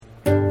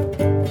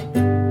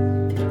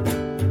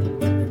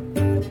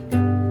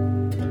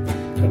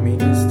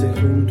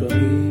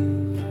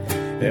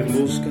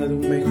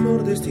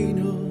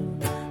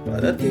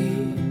para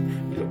ti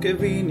lo que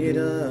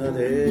viniera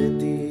de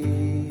ti.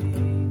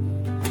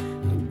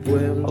 Tu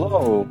pueblo,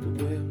 Hello,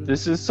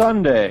 this is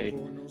Sunday,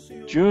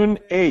 June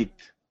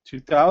 8th,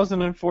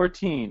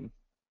 2014.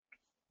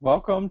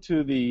 Welcome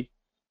to the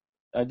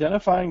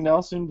Identifying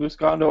Nelson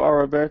Buscando a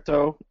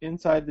Roberto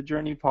Inside the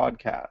Journey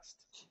podcast.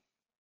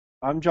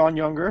 I'm John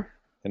Younger,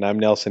 And I'm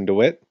Nelson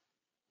DeWitt.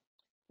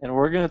 and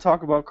we're going to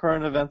talk about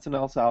current events in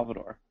El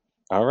Salvador.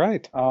 All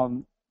right.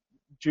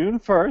 June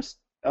 1st,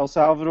 El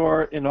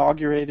Salvador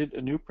inaugurated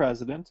a new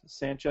president,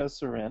 Sanchez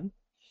Serén,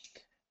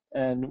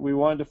 and we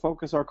wanted to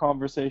focus our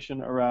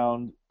conversation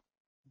around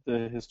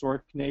the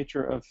historic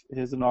nature of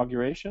his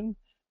inauguration,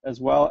 as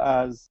well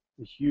as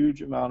the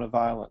huge amount of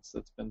violence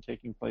that's been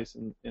taking place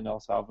in El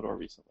Salvador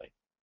recently.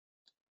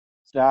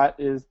 That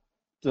is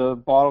the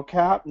bottle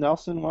cap.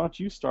 Nelson, why don't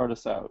you start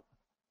us out?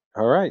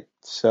 All right.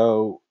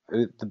 So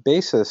the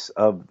basis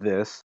of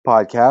this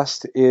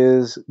podcast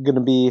is going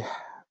to be,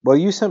 well,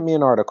 you sent me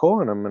an article,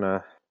 and I'm going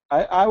to.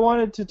 I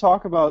wanted to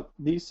talk about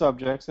these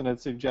subjects, and had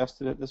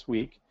suggested it this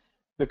week,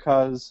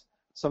 because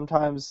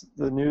sometimes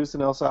the news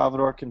in El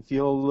Salvador can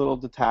feel a little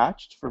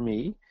detached for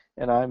me,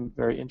 and I'm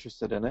very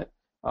interested in it,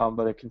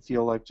 but it can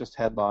feel like just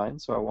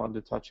headlines, so I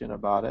wanted to touch in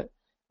about it.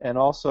 And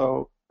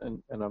also,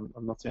 and I'm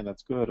not saying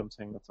that's good, I'm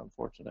saying that's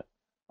unfortunate,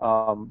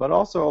 but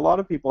also a lot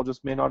of people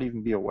just may not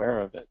even be aware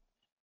of it.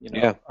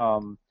 Yeah.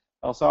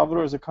 El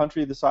Salvador is a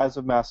country the size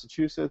of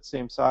Massachusetts,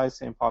 same size,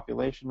 same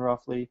population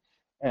roughly,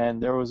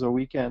 and there was a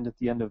weekend at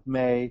the end of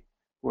May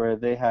where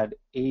they had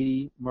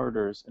 80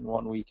 murders in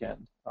one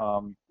weekend.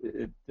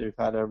 They've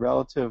had a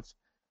relative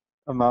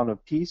amount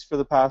of peace for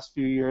the past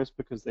few years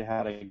because they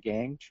had a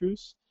gang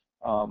truce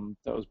that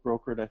was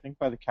brokered, I think,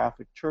 by the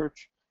Catholic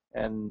Church.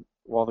 And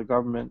while the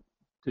government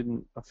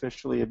didn't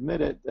officially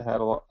admit it, it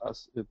had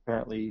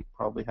apparently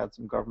probably had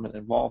some government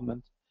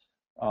involvement.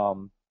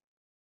 And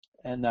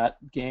that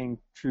gang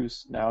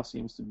truce now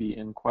seems to be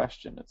in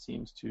question. It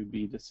seems to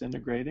be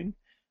disintegrating,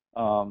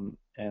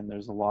 and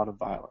there's a lot of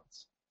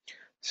violence.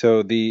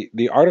 So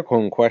the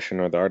article in question,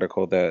 or the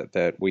article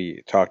that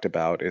we talked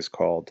about, is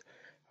called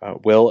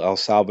 "Will El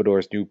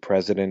Salvador's New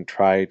President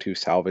Try to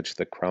Salvage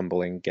the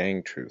Crumbling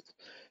Gang Truth?"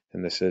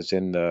 And this is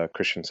in the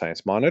Christian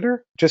Science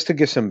Monitor. Just to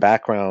give some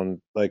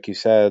background, like you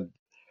said,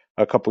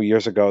 a couple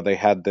years ago they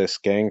had this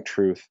gang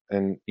truce,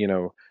 and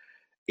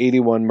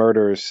 81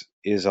 murders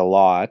is a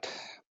lot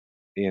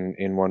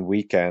in one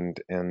weekend,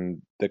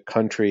 and the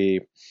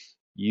country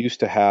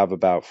used to have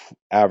about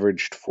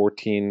averaged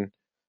 14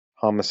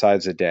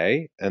 homicides a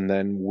day, and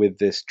then with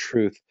this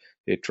truth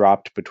it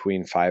dropped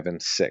between 5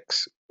 and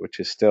 6, which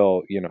is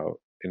still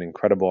an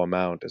incredible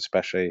amount,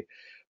 especially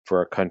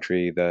for a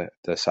country the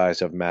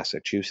size of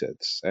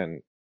Massachusetts.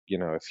 And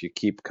if you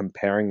keep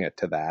comparing it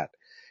to that,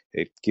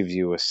 it gives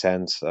you a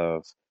sense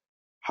of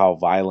how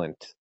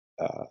violent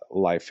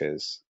life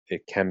is.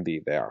 It can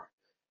be there.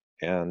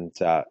 And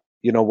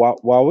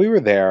while we were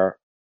there,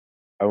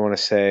 I want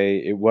to say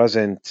it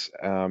wasn't.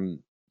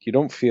 You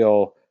don't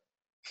feel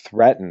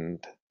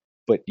threatened,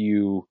 but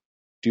you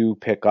do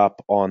pick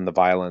up on the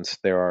violence.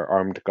 There are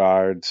armed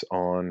guards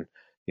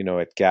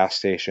at gas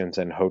stations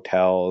and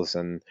hotels,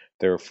 and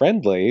they're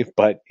friendly,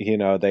 but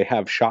they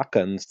have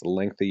shotguns the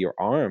length of your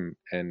arm,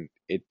 and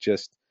it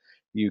just,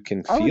 you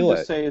can I would feel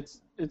just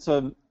it.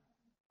 say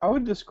I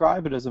would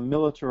describe it as a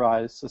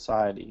militarized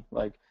society.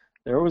 Like,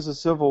 there was a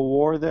civil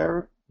war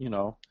there,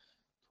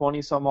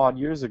 20 some odd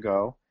years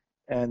ago,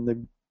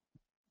 and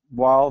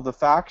while the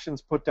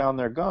factions put down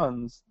their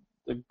guns,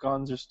 the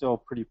guns are still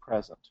pretty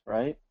present,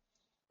 right?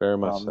 Very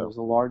much so. There's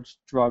a large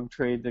drug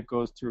trade that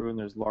goes through, and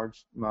there's a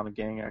large amount of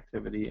gang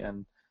activity,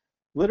 and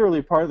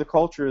literally part of the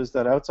culture is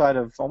that outside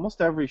of almost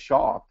every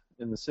shop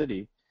in the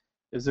city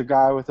is a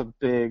guy with a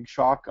big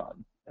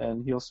shotgun,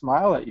 and he'll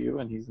smile at you,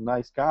 and he's a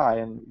nice guy,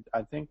 and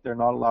I think they're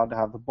not allowed to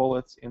have the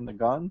bullets in the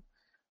gun,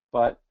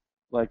 but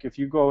like if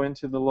you go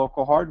into the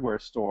local hardware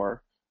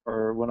store,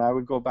 or when I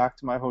would go back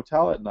to my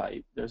hotel at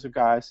night, there's a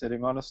guy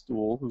sitting on a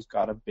stool who's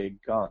got a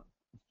big gun,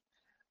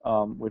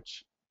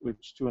 which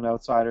to an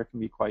outsider can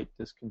be quite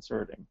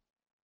disconcerting.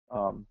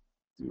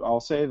 I'll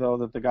say, though,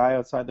 that the guy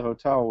outside the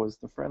hotel was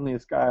the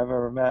friendliest guy I've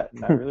ever met,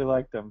 and I really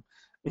liked him.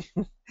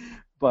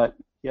 But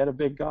he had a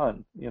big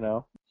gun,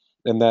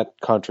 And that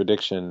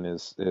contradiction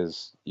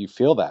is you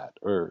feel that,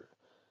 or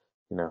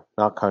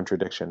not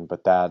contradiction,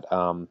 but that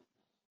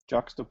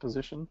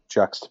Juxtaposition,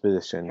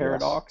 juxtaposition.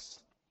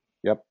 paradox.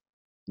 Yes. Yep.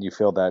 You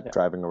feel that Yeah.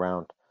 driving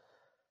around.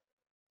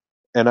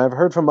 And I've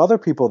heard from other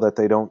people that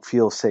they don't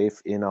feel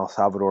safe in El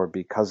Salvador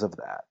because of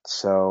that.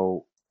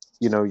 So,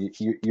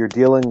 you're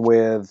dealing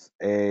with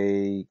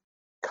a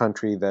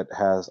country that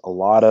has a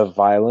lot of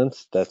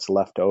violence that's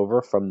left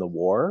over from the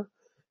war,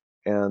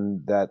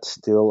 and that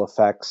still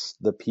affects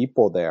the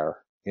people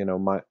there.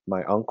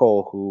 My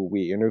uncle, who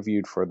we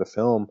interviewed for the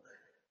film,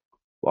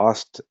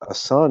 lost a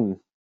son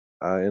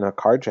in a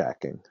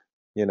carjacking,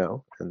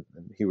 and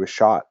he was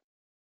shot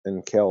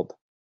and killed.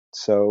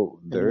 So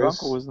And your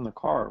uncle was in the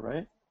car,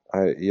 right?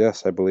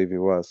 yes, I believe he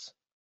was.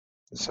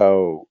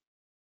 So,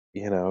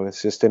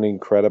 it's just an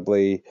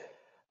incredibly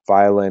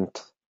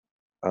violent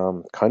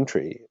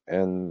country,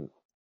 And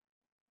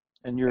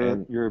and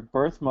your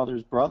birth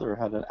mother's brother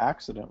had an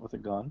accident with a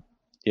gun.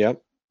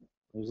 yep,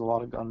 There's a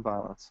lot of gun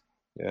violence.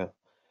 yeah.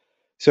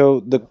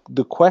 So Yeah.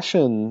 the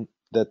question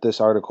that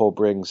this article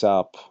brings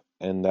up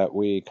and that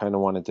we kind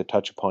of wanted to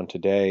touch upon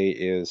today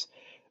is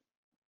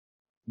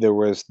there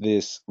was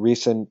this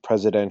recent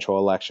presidential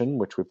election,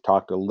 which we've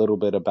talked a little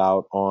bit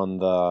about on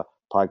the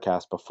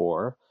podcast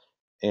before,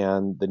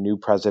 and the new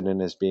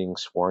president is being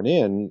sworn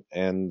in.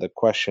 And the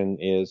question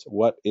is,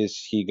 what is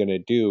he going to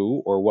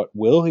do, or what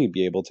will he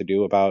be able to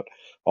do about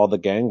all the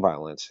gang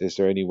violence? Is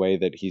there any way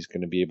that he's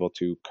going to be able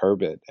to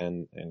curb it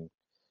and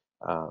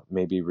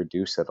maybe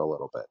reduce it a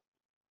little bit?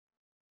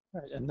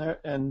 Right.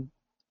 And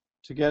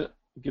to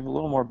give a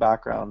little more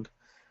background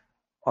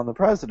on the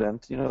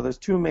president, there's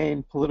two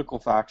main political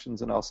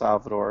factions in El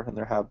Salvador, and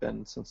there have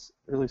been since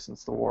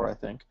the war, I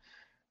think.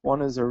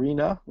 One is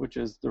Arena, which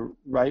is the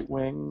right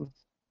wing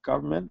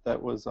government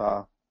that was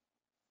the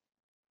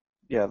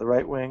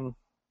right wing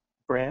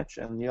branch,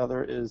 and the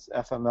other is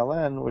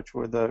FMLN, which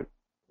were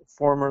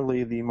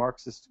formerly the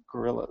Marxist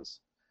guerrillas.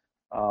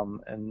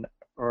 And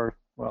or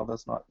well,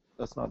 that's not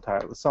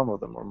entirely. Some of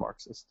them were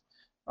Marxist,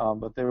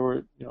 but they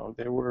were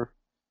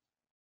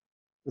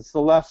it's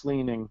the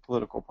left-leaning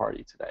political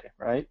party today,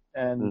 right?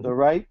 And Hmm. the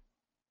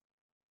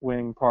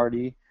right-wing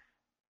party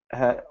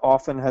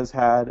often has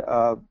had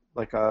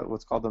like a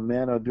what's called the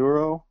mano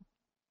duro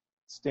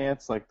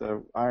stance, like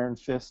the iron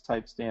fist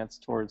type stance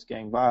towards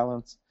gang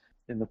violence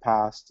in the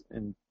past,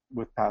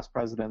 with past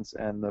presidents,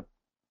 and the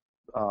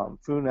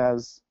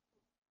Funes,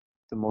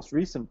 the most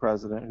recent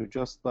president who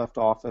just left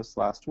office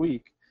last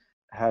week,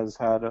 has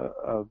had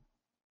a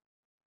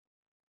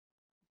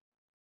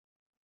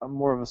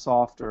more of a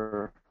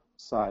softer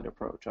side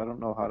approach. I don't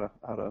know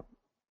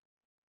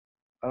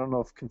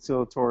if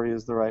conciliatory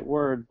is the right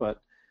word,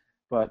 but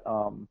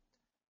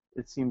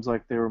it seems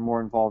like they were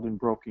more involved in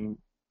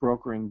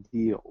brokering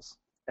deals,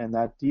 and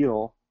that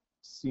deal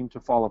seemed to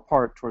fall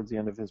apart towards the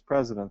end of his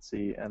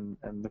presidency. And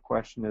the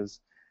question is,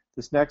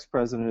 this next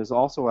president is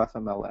also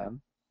FMLN.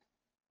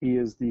 He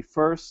is the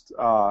first,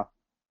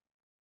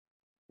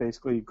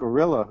 basically,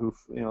 guerrilla who,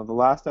 the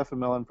last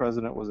FMLN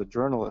president was a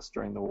journalist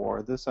during the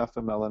war. This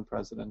FMLN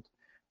president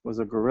was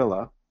a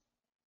guerrilla.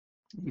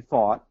 He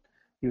fought.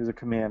 He was a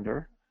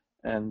commander.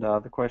 And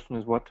the question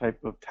is, what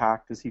type of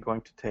tact is he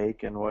going to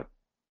take, and what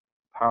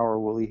power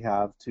will he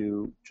have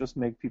to just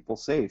make people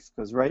safe?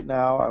 Because right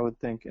now, I would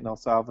think in El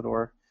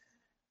Salvador,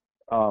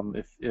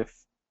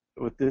 if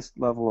with this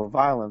level of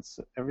violence,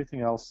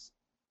 everything else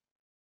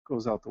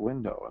goes out the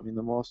window. I mean,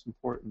 the most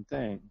important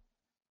thing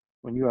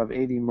when you have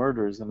 80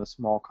 murders in a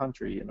small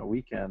country in a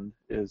weekend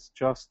is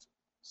just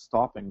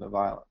stopping the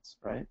violence,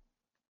 right?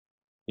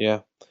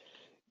 Yeah.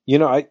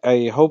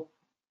 I hope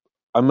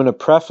I'm going to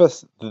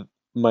preface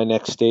my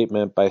next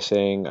statement by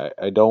saying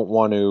I don't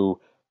want to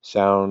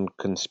sound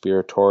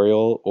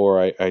conspiratorial,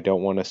 or I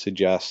don't want to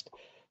suggest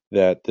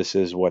that this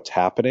is what's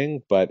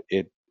happening, but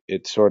it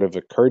sort of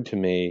occurred to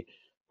me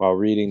while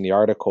reading the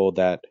article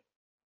that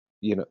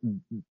you know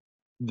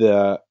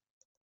the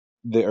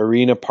the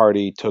Arena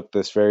Party took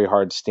this very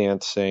hard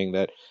stance, saying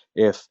that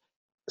if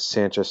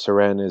Sanchez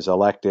Seren is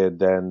elected,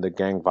 then the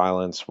gang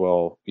violence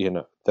will,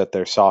 that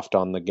they're soft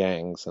on the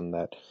gangs and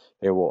that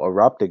it will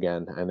erupt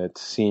again. And it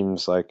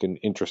seems like an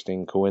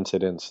interesting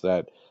coincidence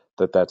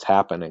that's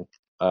happening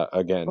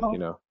again.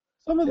 Well,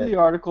 some of the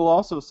article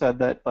also said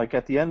that, like,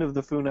 at the end of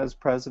the Funes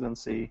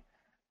presidency,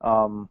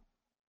 um,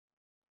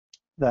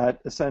 that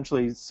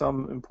essentially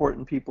some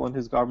important people in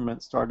his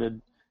government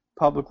started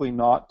publicly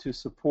not to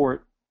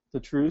support the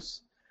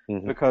truce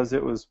Hmm. because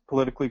it was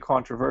politically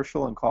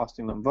controversial and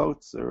costing them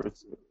votes, or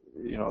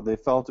they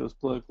felt it was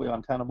politically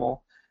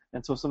untenable.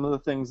 And so some of the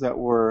things that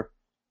were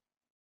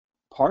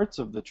parts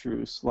of the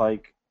truce,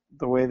 like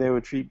the way they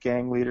would treat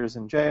gang leaders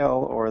in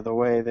jail, or the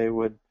way they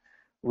would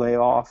lay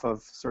off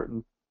of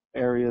certain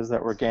areas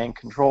that were gang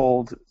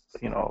controlled,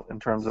 in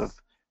terms of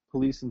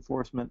police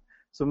enforcement,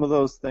 some of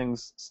those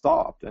things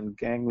stopped, and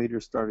gang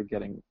leaders started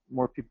getting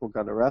more people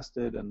got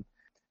arrested. And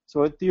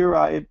so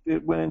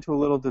it went into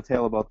a little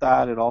detail about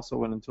that. It also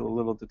went into a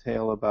little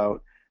detail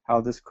about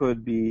how this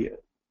could be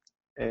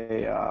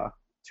a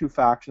two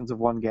factions of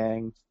one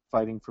gang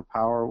fighting for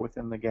power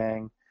within the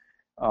gang.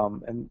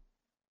 And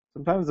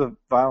sometimes the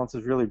violence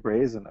is really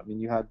brazen. I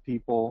mean, you had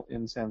people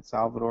in San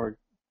Salvador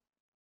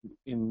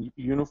in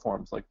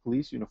uniforms, like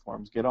police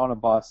uniforms, get on a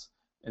bus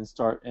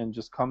and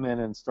just come in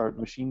and start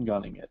machine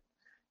gunning it.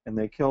 And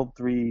they killed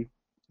three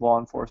law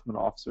enforcement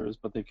officers,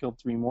 but they killed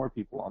three more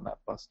people on that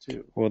bus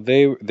too. Well,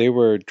 they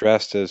were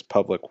dressed as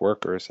public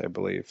workers, I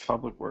believe.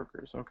 Public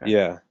workers. Okay.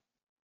 Yeah.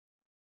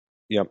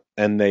 Yep.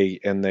 And they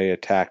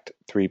attacked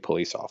three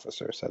police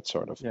officers. That's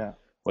sort of Yeah.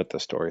 what the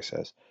story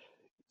says.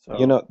 So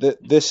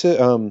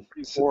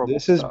pretty horrible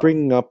This is stuff.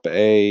 bringing up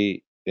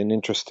an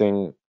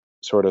interesting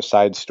sort of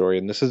side story,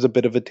 and this is a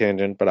bit of a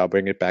tangent, but I'll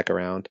bring it back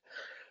around.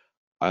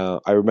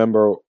 I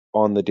remember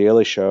on the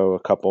Daily Show a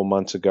couple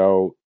months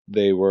ago,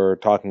 they were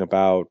talking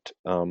about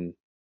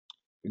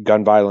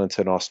gun violence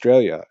in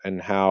Australia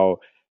and how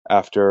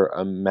after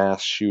a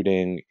mass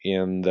shooting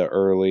in the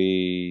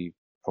early,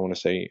 I want to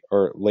say,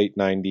 or late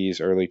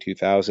 90s, early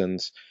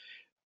 2000s.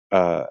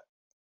 Uh,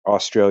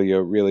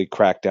 Australia really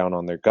cracked down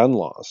on their gun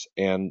laws.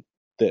 And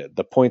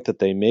the point that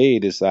they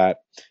made is that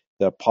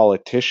the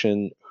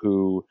politician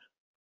who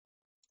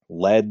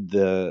led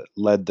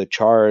the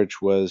charge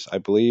was, I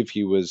believe,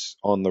 he was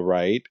on the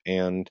right,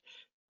 and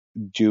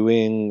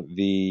doing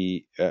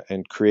the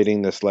and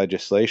creating this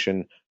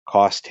legislation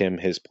cost him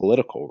his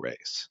political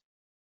race.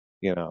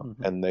 Hmm.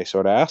 And they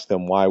sort of asked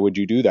him, why would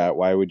you do that?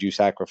 Why would you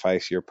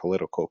sacrifice your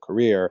political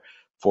career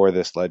for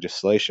this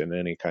legislation?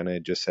 And he kind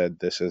of just said,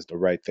 this is the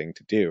right thing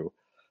to do.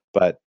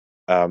 But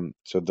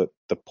so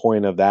the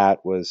point of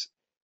that was,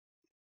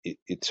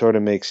 it sort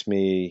of makes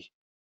me,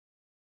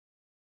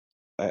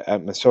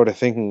 I'm sort of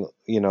thinking,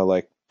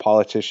 like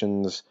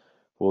politicians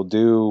will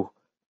do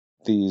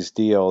these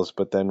deals,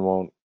 but then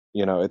won't,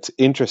 it's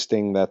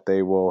interesting that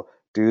they will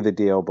do the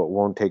deal, but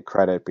won't take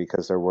credit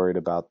because they're worried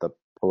about the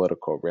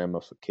political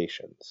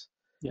ramifications.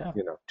 Yeah,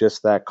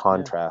 Just that yeah.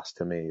 contrast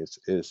to me is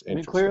I mean,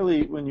 interesting.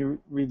 clearly, when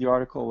you read the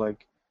article,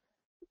 like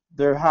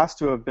there has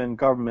to have been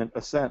government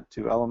assent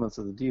to elements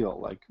of the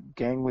deal. Like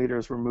gang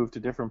leaders were moved to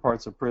different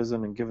parts of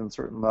prison and given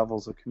certain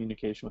levels of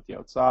communication with the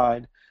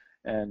outside,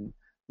 and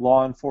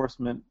law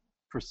enforcement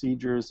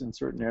procedures in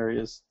certain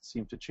areas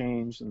seemed to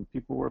change, and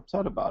people were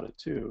upset about it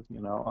too.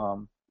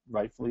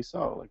 Rightfully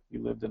so. Like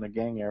you lived in a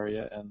gang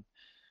area, and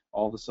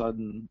all of a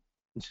sudden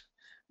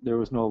there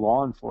was no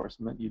law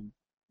enforcement.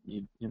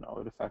 It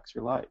affects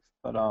your life.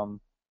 But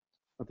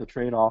the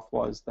trade-off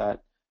was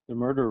that the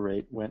murder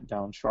rate went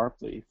down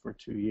sharply for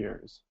 2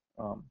 years.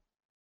 Um,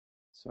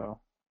 so,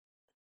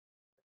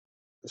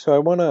 So I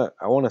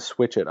wanna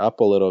switch it up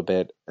a little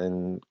bit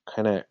and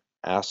kind of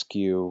ask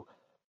you,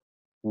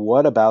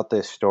 what about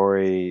this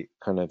story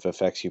kind of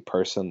affects you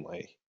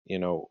personally?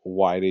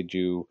 Why did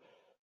you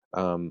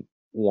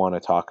want to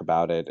talk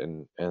about it,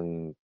 and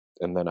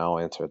then I'll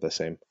answer the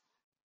same.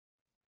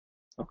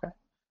 okay.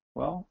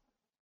 Well,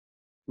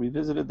 we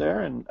visited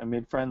there, and I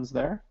made friends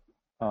there,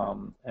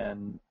 and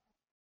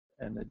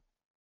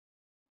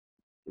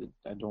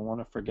I don't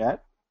want to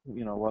forget,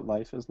 what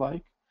life is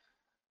like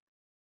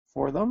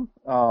for them.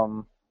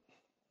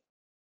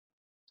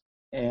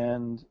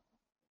 And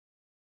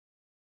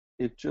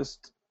it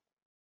just,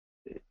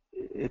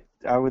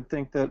 I would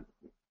think that,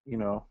 you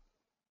know,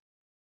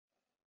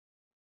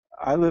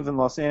 I live in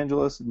Los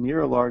Angeles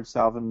near a large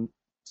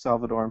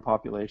Salvadoran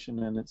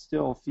population, and it just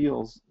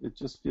feels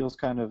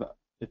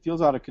it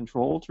feels out of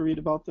control to read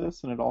about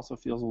this, and it also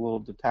feels a little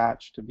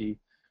detached to be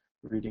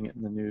reading it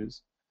in the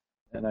news.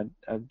 And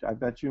I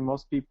bet you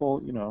most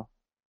people,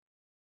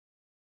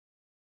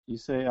 you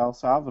say El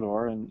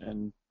Salvador,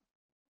 and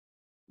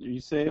you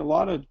say a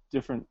lot of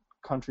different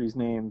countries'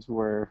 names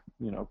where,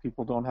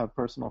 people don't have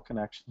personal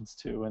connections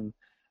to, and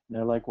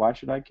they're like, why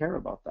should I care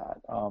about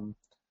that?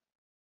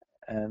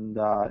 And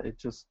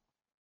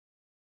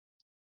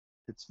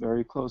it's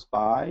very close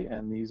by,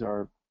 and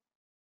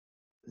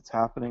it's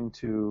happening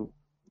to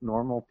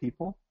normal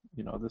people,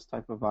 this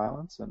type of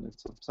violence, and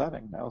it's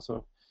upsetting. I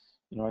also,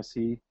 I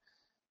see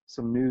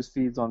some news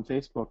feeds on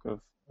Facebook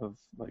of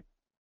like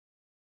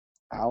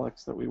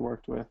Alex that we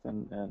worked with,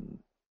 and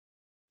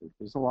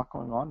there's a lot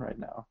going on right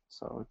now.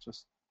 So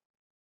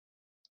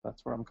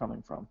that's where I'm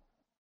coming from.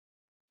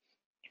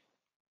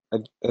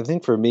 I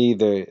think for me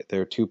there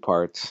are two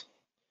parts.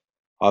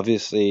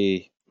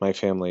 Obviously, my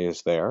family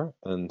is there,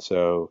 and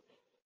so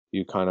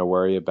you kind of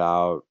worry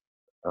about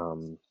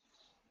um,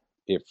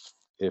 if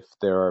if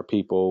there are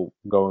people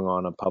going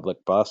on a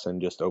public bus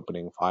and just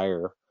opening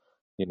fire.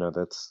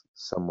 That's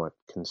somewhat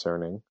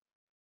concerning.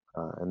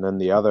 And then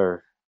the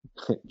other,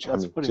 I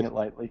That's mean, putting it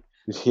lightly.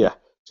 yeah,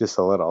 just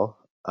a little.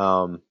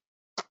 And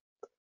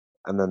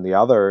then the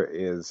other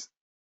is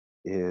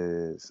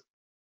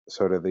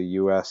sort of the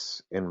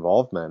U.S.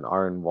 involvement,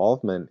 our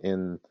involvement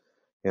in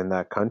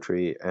that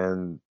country,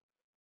 and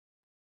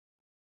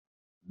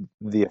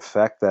the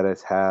effect that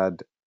it's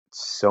had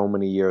so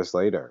many years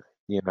later.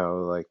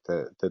 Like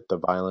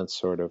the violence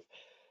sort of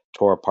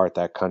tore apart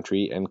that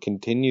country and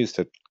continues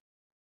to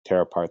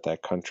tear apart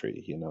that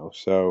country.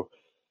 So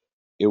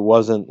it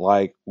wasn't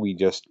like we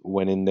just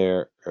went in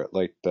there,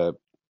 like the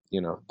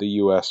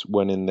U.S.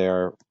 went in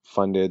there,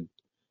 funded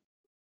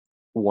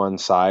one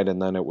side,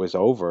 and then it was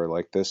over.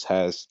 Like, this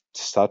has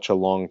such a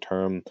long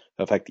term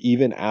effect,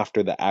 even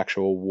after the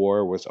actual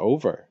war was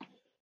over.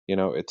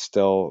 It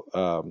still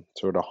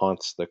sort of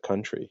haunts the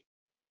country.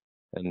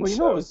 And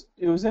Well, so,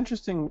 it was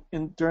interesting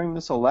during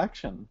this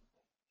election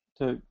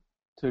to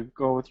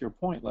go with your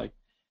point. Like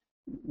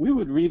we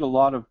would read a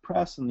lot of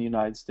press in the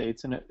United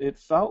States, and it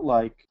felt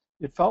like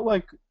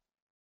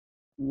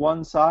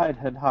one side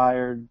had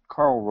hired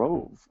Karl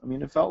Rove. I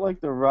mean, it felt like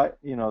the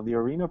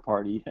Arena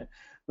Party,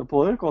 the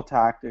political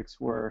tactics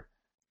were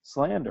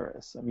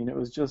slanderous. I mean, it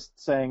was just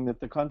saying that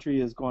the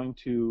country is going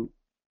to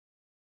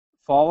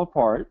fall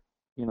apart,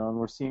 and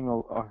we're seeing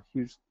a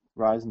huge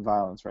rise in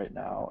violence right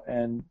now.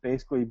 And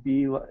basically,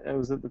 it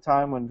was at the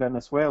time when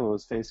Venezuela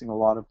was facing a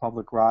lot of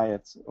public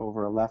riots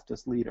over a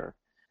leftist leader,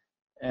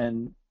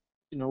 and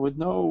with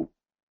no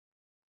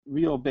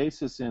real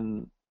basis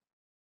in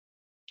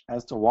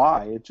as to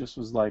why. It just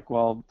was like,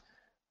 well,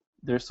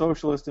 they're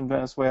socialist in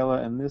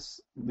Venezuela, and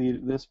this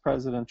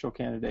presidential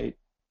candidate,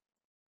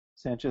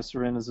 Sanchez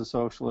Serén, is a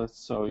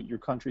socialist, so your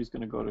country's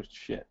going to go to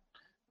shit.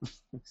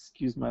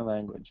 Excuse my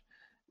language.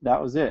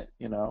 That was it.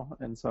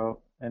 And so,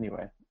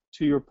 anyway,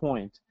 to your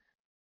point,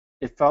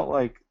 it felt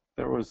like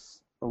there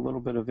was a little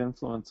bit of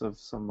influence of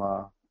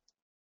some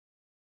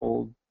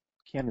old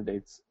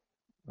candidates.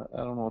 I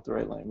don't know what the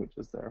right language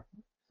is there.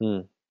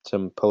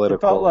 Some political.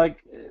 It felt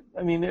like,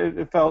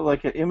 it felt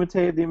like it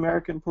imitated the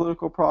American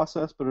political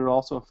process, but it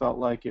also felt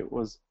like it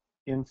was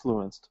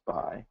influenced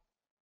by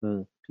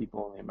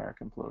people in the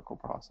American political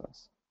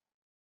process.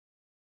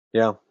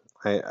 Yeah,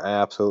 I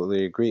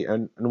absolutely agree.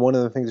 And one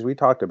of the things we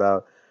talked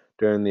about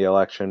during the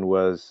election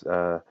was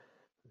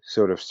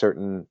sort of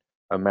certain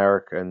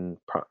American,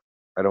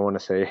 I don't want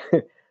to say,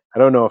 I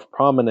don't know if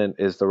prominent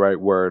is the right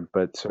word,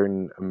 but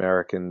certain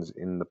Americans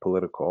in the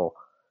political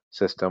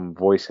system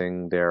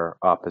voicing their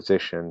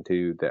opposition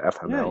to the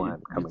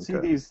FMLN coming to.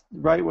 You'd see these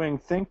right-wing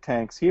think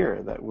tanks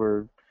here that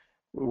were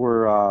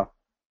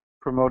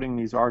promoting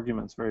these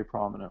arguments very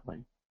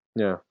prominently.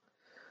 Yeah.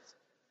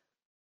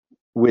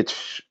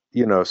 Which,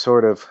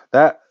 sort of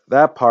that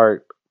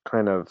part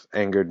kind of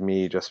angered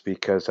me, just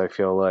because I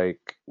feel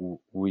like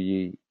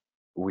we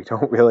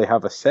don't really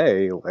have a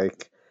say.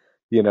 Like,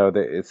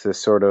 it's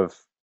this sort of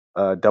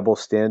double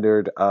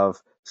standard of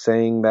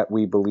saying that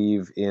we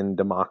believe in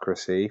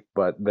democracy,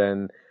 but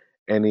then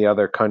any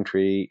other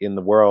country in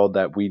the world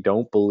that we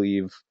don't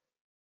believe,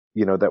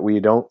 that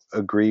we don't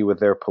agree with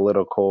their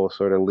political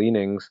sort of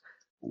leanings,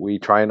 we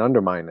try and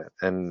undermine it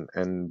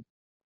and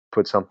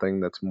put something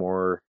that's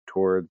more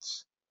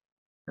towards,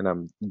 and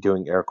I'm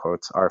doing air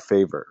quotes, our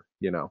favor.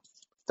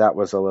 That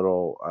was a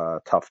little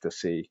tough to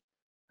see,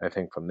 I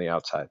think, from the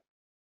outside.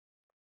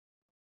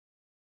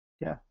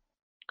 Yeah.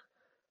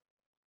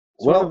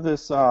 Well,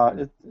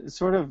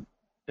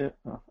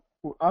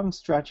 I'm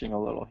stretching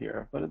a little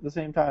here, but at the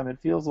same time,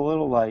 it feels a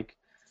little like,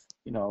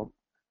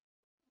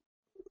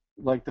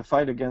 like the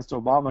fight against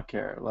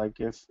Obamacare. Like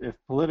if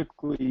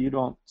politically you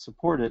don't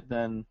support it,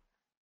 then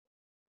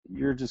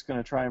you're just going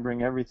to try and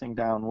bring everything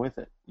down with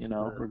it,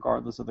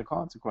 regardless of the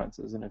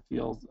consequences. And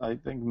I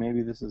think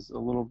maybe this is a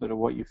little bit of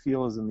what you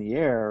feel is in the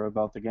air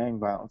about the gang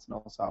violence in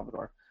El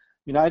Salvador.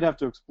 I'd have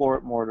to explore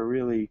it more to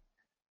really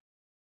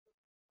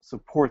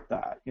support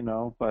that,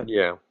 but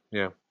yeah,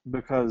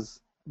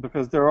 because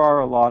there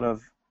are a lot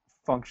of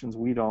functions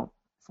we don't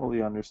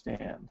fully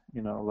understand,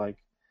 like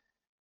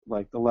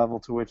the level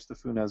to which the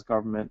Funes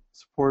government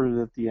supported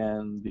at the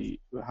end,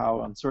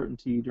 how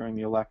uncertainty during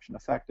the election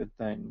affected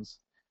things,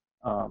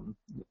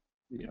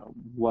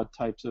 what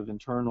types of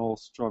internal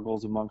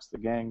struggles amongst the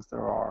gangs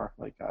there are.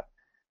 Like,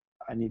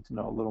 I need to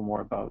know a little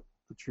more about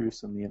the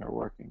truce and the inner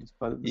workings.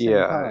 But at the same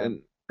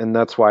time, and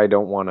that's why I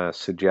don't want to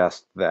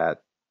suggest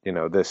that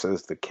this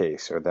is the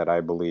case, or that I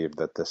believe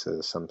that this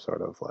is some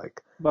sort of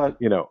like. But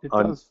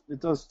it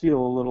does feel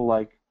a little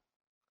like.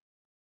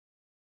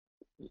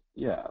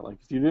 Yeah,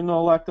 like if you didn't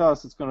elect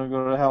us, it's going to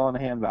go to hell in a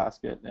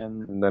handbasket,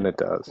 and then it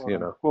does,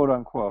 quote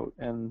unquote,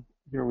 and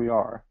here we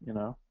are,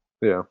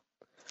 Yeah.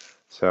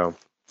 So,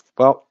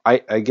 well,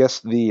 I guess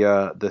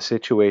the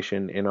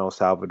situation in El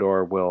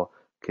Salvador will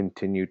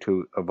continue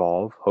to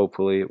evolve.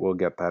 Hopefully, it will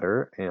get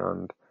better,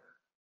 and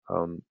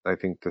I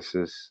think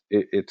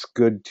it's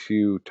good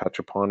to touch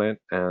upon it,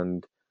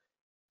 and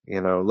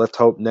let's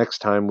hope next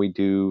time we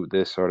do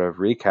this sort of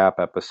recap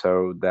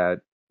episode that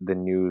the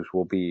news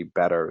will be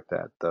better,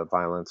 that the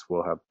violence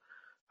will have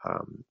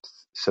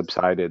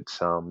subsided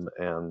some,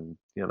 and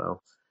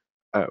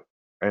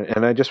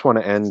and I just want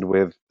to end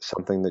with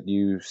something that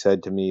you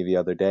said to me the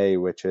other day,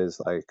 which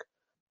is like,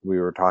 we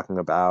were talking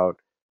about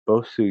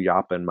both Su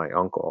Yap and my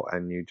uncle,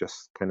 and you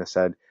just kind of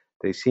said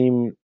they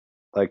seem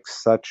like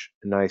such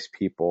nice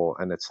people,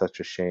 and it's such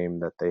a shame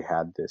that they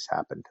had this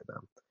happen to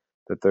them,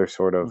 that they're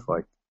sort of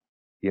like,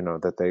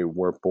 that they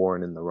were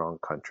born in the wrong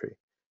country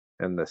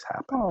and this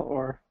happened.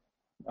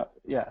 I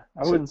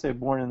wouldn't say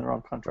born in the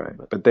wrong country, right,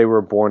 but they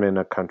were born in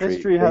a country.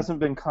 History hasn't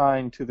been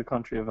kind to the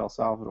country of El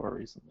Salvador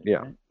recently. Yeah,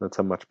 right? That's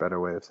a much better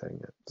way of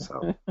saying it.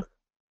 So,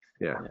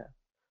 yeah.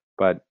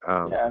 But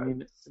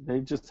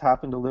they just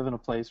happened to live in a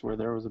place where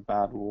there was a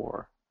bad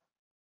war.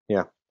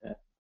 Yeah.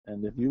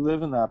 And if you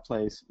live in that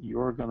place,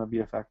 you're going to be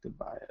affected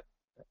by it.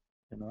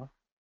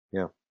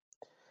 Yeah.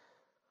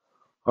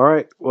 All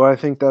right. Well, I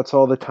think that's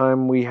all the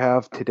time we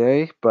have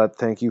today, but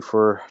thank you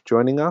for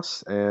joining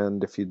us.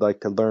 And if you'd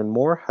like to learn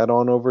more, head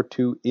on over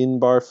to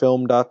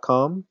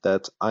inbarfilm.com.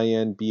 That's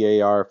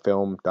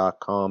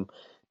inbarfilm.com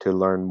to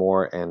learn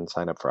more and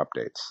sign up for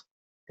updates.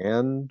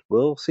 And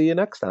we'll see you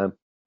next time.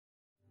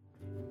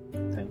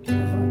 Thank you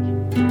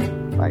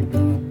very much.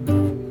 Bye.